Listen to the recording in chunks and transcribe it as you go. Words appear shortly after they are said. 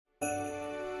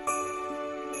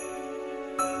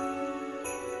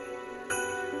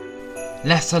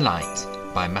Lesser Light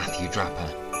by Matthew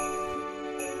Draper.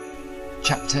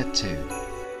 Chapter 2.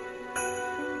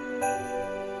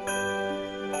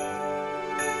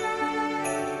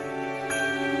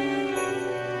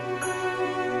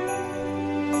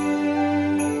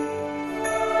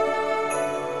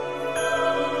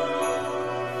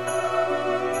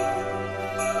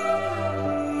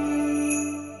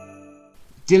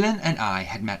 Dylan and I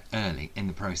had met early in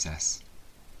the process.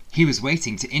 He was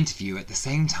waiting to interview at the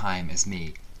same time as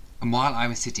me, and while I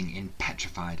was sitting in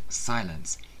petrified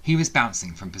silence, he was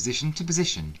bouncing from position to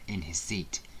position in his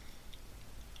seat.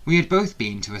 We had both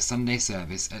been to a Sunday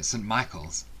service at St.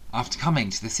 Michael's after coming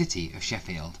to the city of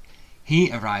Sheffield,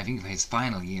 he arriving for his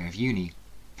final year of uni.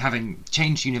 Having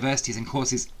changed universities and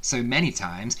courses so many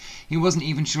times, he wasn't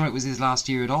even sure it was his last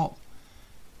year at all.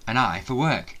 And I for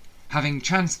work, having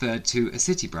transferred to a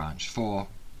city branch for...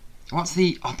 what's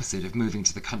the opposite of moving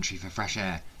to the country for fresh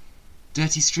air?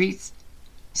 Dirty streets?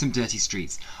 Some dirty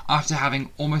streets, after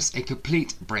having almost a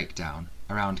complete breakdown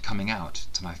around coming out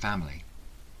to my family.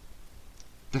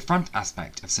 The front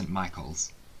aspect of St.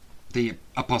 Michael's, the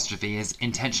apostrophe is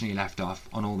intentionally left off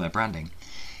on all their branding,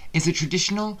 is a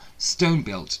traditional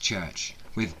stone-built church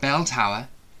with bell tower,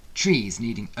 trees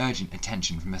needing urgent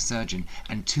attention from a surgeon,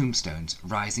 and tombstones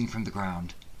rising from the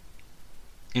ground.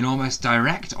 In almost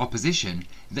direct opposition,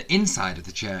 the inside of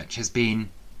the church has been,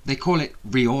 they call it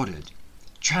reordered,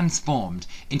 transformed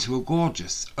into a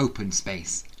gorgeous open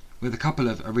space, with a couple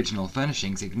of original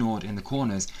furnishings ignored in the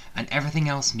corners and everything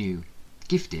else new,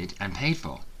 gifted and paid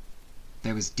for.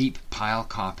 There was deep pile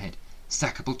carpet,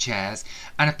 stackable chairs,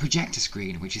 and a projector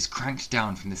screen which is cranked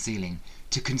down from the ceiling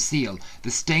to conceal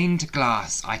the stained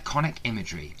glass iconic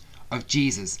imagery of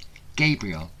Jesus,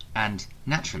 Gabriel, and,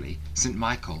 naturally, St.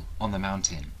 Michael on the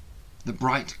mountain. The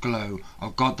bright glow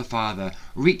of God the Father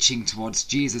reaching towards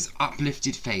Jesus'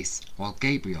 uplifted face while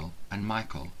Gabriel and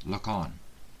Michael look on.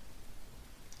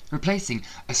 Replacing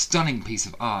a stunning piece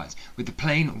of art with the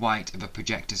plain white of a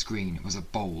projector screen was a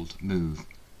bold move,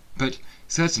 but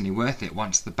certainly worth it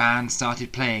once the band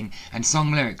started playing and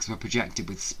song lyrics were projected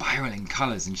with spiralling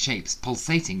colours and shapes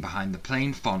pulsating behind the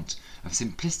plain font of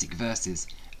simplistic verses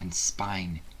and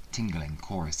spine-tingling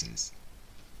choruses.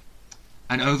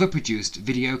 An overproduced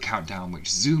video countdown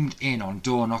which zoomed in on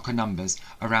door knocker numbers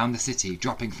around the city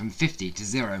dropping from 50 to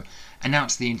 0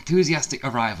 announced the enthusiastic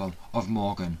arrival of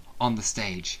Morgan on the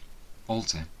stage,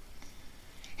 altar.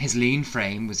 His lean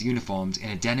frame was uniformed in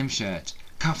a denim shirt,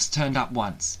 cuffs turned up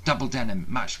once, double denim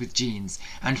matched with jeans,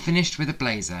 and finished with a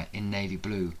blazer in navy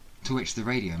blue, to which the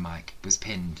radio mic was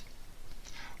pinned.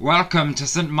 "Welcome to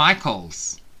St.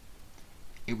 Michael's!"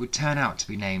 It would turn out to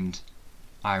be named,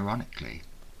 ironically,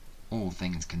 all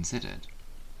things considered.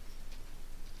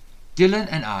 Dylan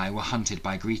and I were hunted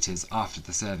by greeters after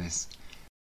the service.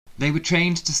 They were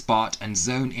trained to spot and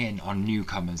zone in on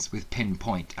newcomers with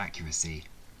pinpoint accuracy.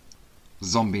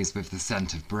 Zombies with the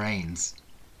scent of brains.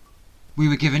 We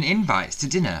were given invites to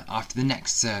dinner after the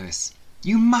next service.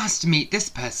 "You must meet this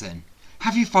person.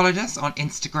 Have you followed us on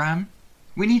Instagram?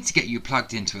 We need to get you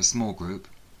plugged into a small group."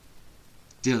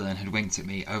 Dylan had winked at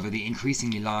me over the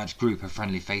increasingly large group of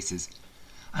friendly faces.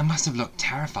 I must have looked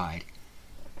terrified,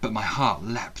 but my heart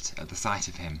leapt at the sight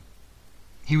of him.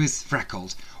 He was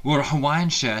freckled, wore a Hawaiian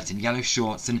shirt and yellow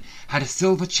shorts, and had a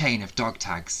silver chain of dog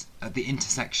tags at the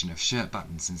intersection of shirt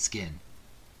buttons and skin.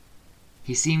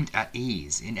 He seemed at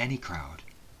ease in any crowd.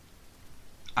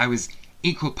 I was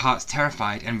equal parts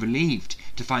terrified and relieved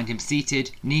to find him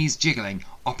seated, knees jiggling,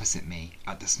 opposite me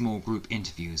at the small group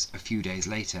interviews a few days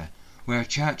later, where a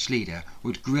church leader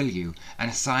would grill you and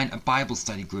assign a Bible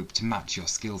study group to match your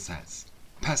skill sets,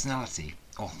 personality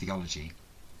or theology.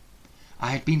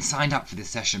 I had been signed up for this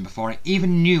session before I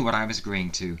even knew what I was agreeing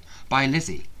to, by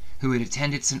Lizzie, who had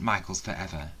attended St. Michael's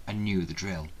forever and knew the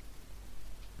drill.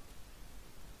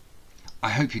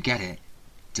 "I hope you get it,"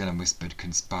 Dylan whispered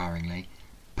conspiringly,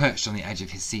 perched on the edge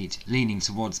of his seat, leaning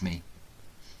towards me.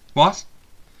 "What?"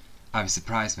 I was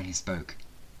surprised when he spoke.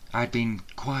 I had been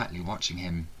quietly watching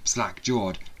him,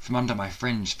 slack-jawed, from under my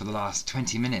fringe for the last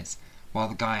 20 minutes, while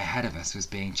the guy ahead of us was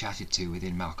being chatted to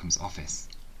within Malcolm's office.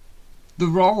 "The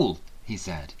role," he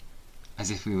said,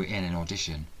 as if we were in an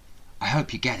audition. "I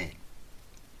hope you get it."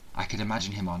 I could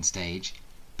imagine him on stage,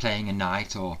 playing a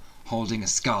knight or holding a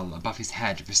skull above his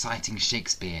head, reciting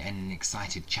Shakespeare in an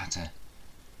excited chatter.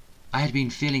 I had been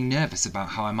feeling nervous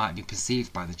about how I might be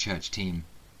perceived by the church team,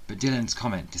 but Dylan's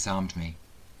comment disarmed me.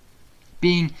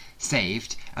 Being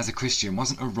saved as a Christian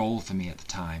wasn't a role for me at the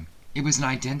time. It was an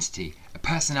identity, a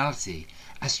personality,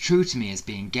 as true to me as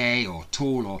being gay or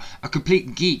tall or a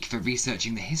complete geek for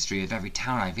researching the history of every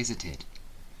town I visited.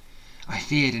 I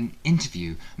feared an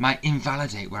interview might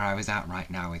invalidate where I was at right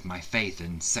now with my faith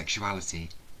and sexuality.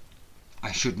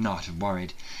 I should not have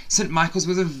worried. St. Michael's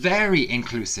was a very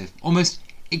inclusive, almost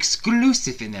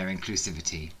exclusive in their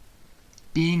inclusivity.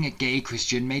 Being a gay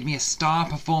Christian made me a star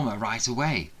performer right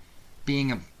away.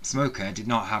 Being a smoker did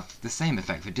not have the same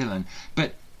effect for Dylan,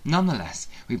 but nonetheless,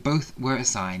 we both were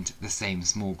assigned the same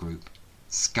small group,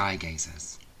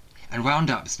 Skygazers, and wound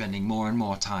up spending more and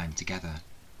more time together.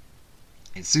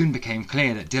 It soon became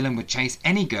clear that Dylan would chase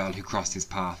any girl who crossed his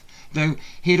path, though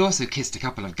he had also kissed a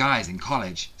couple of guys in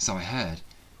college, so I heard.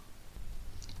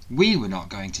 We were not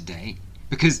going to date,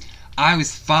 because I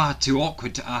was far too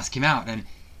awkward to ask him out, and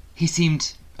he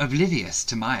seemed oblivious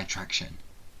to my attraction,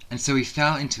 and so we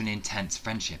fell into an intense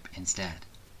friendship instead.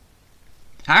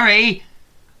 "Harry!"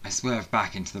 I swerved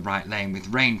back into the right lane with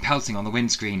rain pelting on the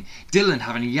windscreen, Dylan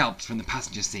having yelped from the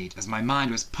passenger seat as my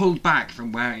mind was pulled back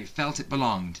from where I felt it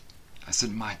belonged, at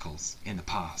St. Michael's in the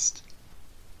past.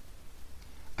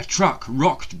 A truck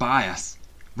rocked by us,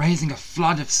 raising a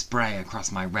flood of spray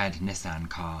across my red Nissan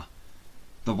car.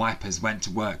 The wipers went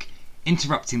to work,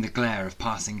 interrupting the glare of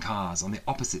passing cars on the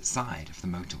opposite side of the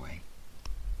motorway.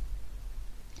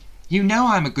 "You know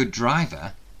I'm a good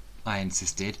driver," I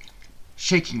insisted,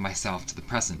 shaking myself to the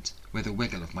present with a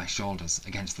wiggle of my shoulders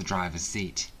against the driver's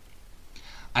seat.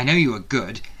 "I know you are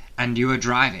good, and you are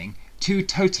driving, two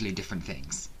totally different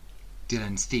things."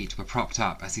 Dylan's feet were propped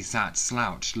up as he sat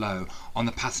slouched low on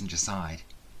the passenger side.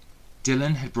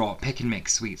 Dylan had brought pick and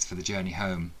mix sweets for the journey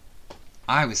home.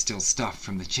 I was still stuffed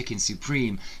from the chicken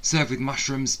supreme, served with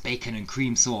mushrooms, bacon and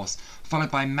cream sauce,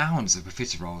 followed by mounds of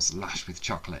profiteroles lashed with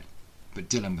chocolate, but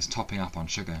Dylan was topping up on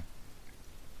sugar.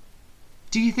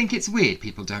 "Do you think it's weird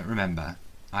people don't remember?"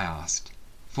 I asked,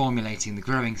 formulating the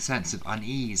growing sense of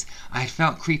unease I had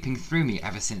felt creeping through me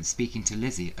ever since speaking to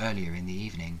Lizzie earlier in the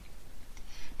evening.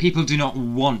 "People do not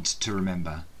want to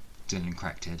remember," Dylan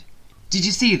corrected. "Did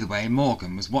you see the way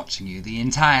Morgan was watching you the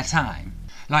entire time?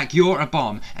 Like you're a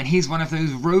bomb and he's one of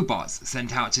those robots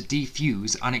sent out to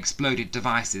defuse unexploded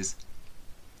devices.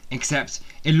 Except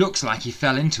it looks like he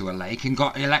fell into a lake and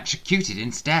got electrocuted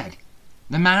instead.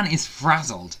 The man is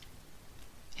frazzled.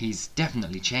 He's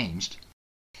definitely changed.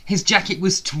 His jacket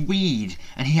was tweed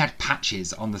and he had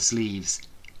patches on the sleeves.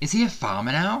 Is he a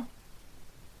farmer now?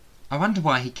 I wonder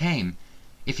why he came,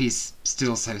 if he's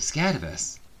still so scared of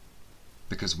us.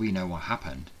 Because we know what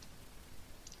happened."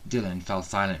 Dylan fell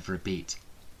silent for a beat,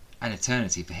 an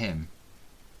eternity for him.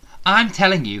 "I'm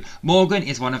telling you, Morgan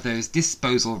is one of those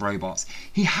disposal robots.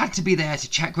 He had to be there to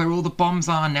check where all the bombs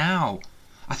are now.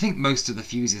 I think most of the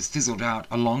fuses fizzled out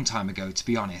a long time ago, to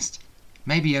be honest.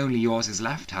 Maybe only yours is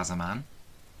left, Hazzaman."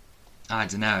 "I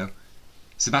dunno.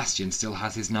 Sebastian still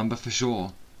has his number for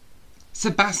sure."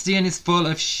 "Sebastian is full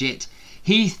of shit.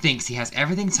 He thinks he has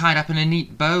everything tied up in a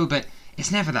neat bow, but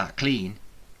it's never that clean."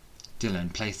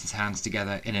 Dylan placed his hands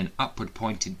together in an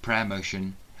upward-pointed prayer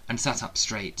motion and sat up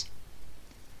straight.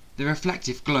 The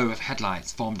reflective glow of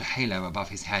headlights formed a halo above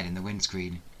his head in the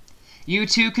windscreen. "You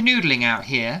two canoodling out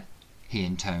here?" he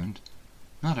intoned.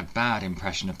 Not a bad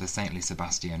impression of the saintly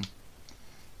Sebastian.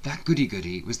 That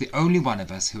goody-goody was the only one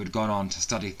of us who had gone on to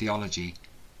study theology,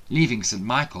 leaving St.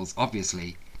 Michael's,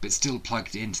 obviously, but still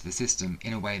plugged into the system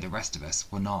in a way the rest of us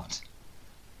were not.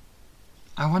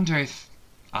 I wonder if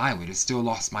I would have still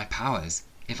lost my powers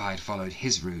if I had followed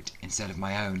his route instead of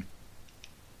my own.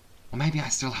 Or maybe I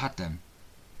still had them.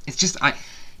 It's just I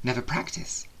never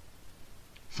practice.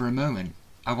 For a moment,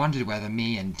 I wondered whether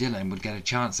me and Dylan would get a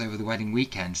chance over the wedding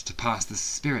weekend to pass the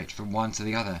spirit from one to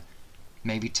the other.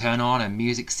 Maybe turn on a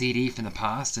music CD from the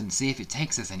past and see if it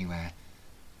takes us anywhere,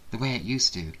 the way it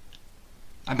used to.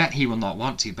 I bet he will not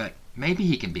want to, but maybe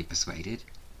he can be persuaded.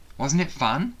 Wasn't it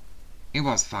fun? It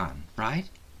was fun, right?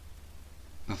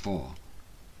 Before.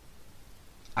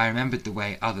 I remembered the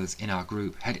way others in our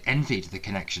group had envied the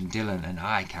connection Dylan and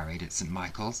I carried at St.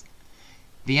 Michael's.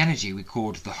 The energy we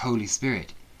called the Holy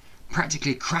Spirit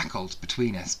practically crackled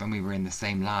between us when we were in the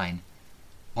same line,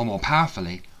 or more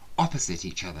powerfully, opposite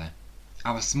each other.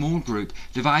 Our small group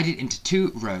divided into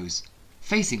two rows,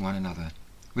 facing one another,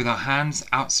 with our hands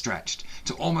outstretched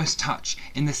to almost touch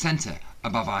in the centre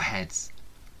above our heads,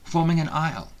 forming an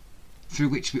aisle, through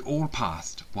which we all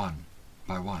passed one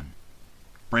by one,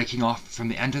 breaking off from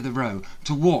the end of the row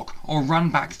to walk or run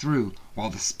back through while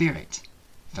the Spirit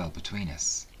fell between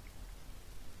us.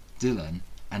 Dylan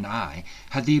and I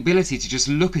had the ability to just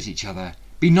look at each other,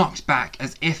 be knocked back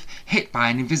as if hit by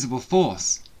an invisible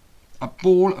force. A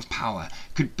ball of power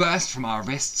could burst from our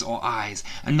wrists or eyes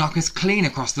and knock us clean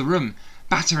across the room,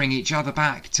 battering each other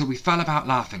back till we fell about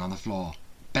laughing on the floor,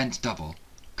 bent double,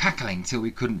 cackling till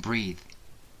we couldn't breathe.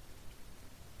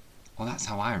 Or that's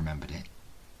how I remembered it.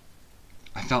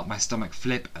 I felt my stomach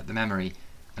flip at the memory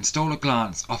and stole a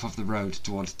glance off of the road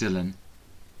towards Dylan.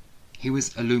 He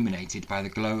was illuminated by the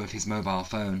glow of his mobile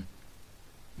phone.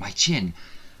 My chin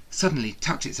suddenly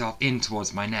tucked itself in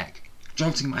towards my neck,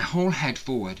 jolting my whole head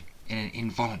forward in an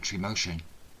involuntary motion.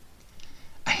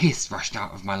 A hiss rushed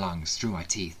out of my lungs through my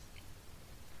teeth.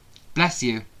 "Bless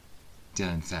you,"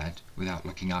 Dylan said, without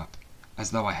looking up,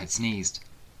 as though I had sneezed.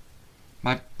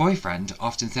 My boyfriend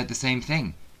often said the same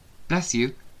thing, "Bless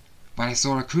you," when I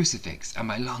saw a crucifix and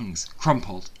my lungs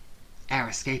crumpled, air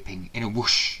escaping in a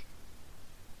whoosh.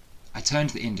 I turned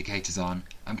the indicators on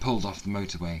and pulled off the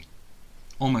motorway.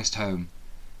 Almost home.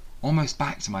 Almost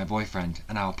back to my boyfriend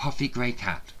and our puffy grey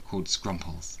cat called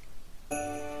Scrumples.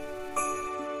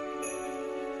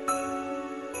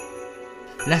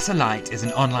 Lesser Light is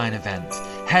an online event.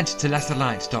 Head to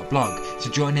lesserlight.blog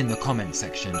to join in the comments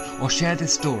section or share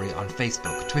this story on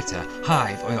Facebook, Twitter,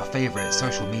 Hive or your favourite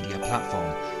social media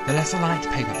platform. The Lesser Light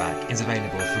paperback is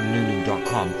available from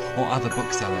lulu.com or other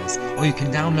booksellers, or you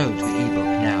can download the ebook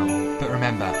now. But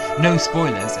remember, no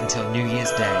spoilers until New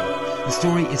Year's Day. The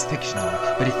story is fictional,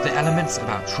 but if the elements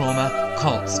about trauma,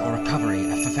 cults or recovery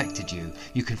have affected you,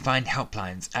 you can find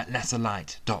helplines at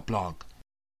lesserlight.blog.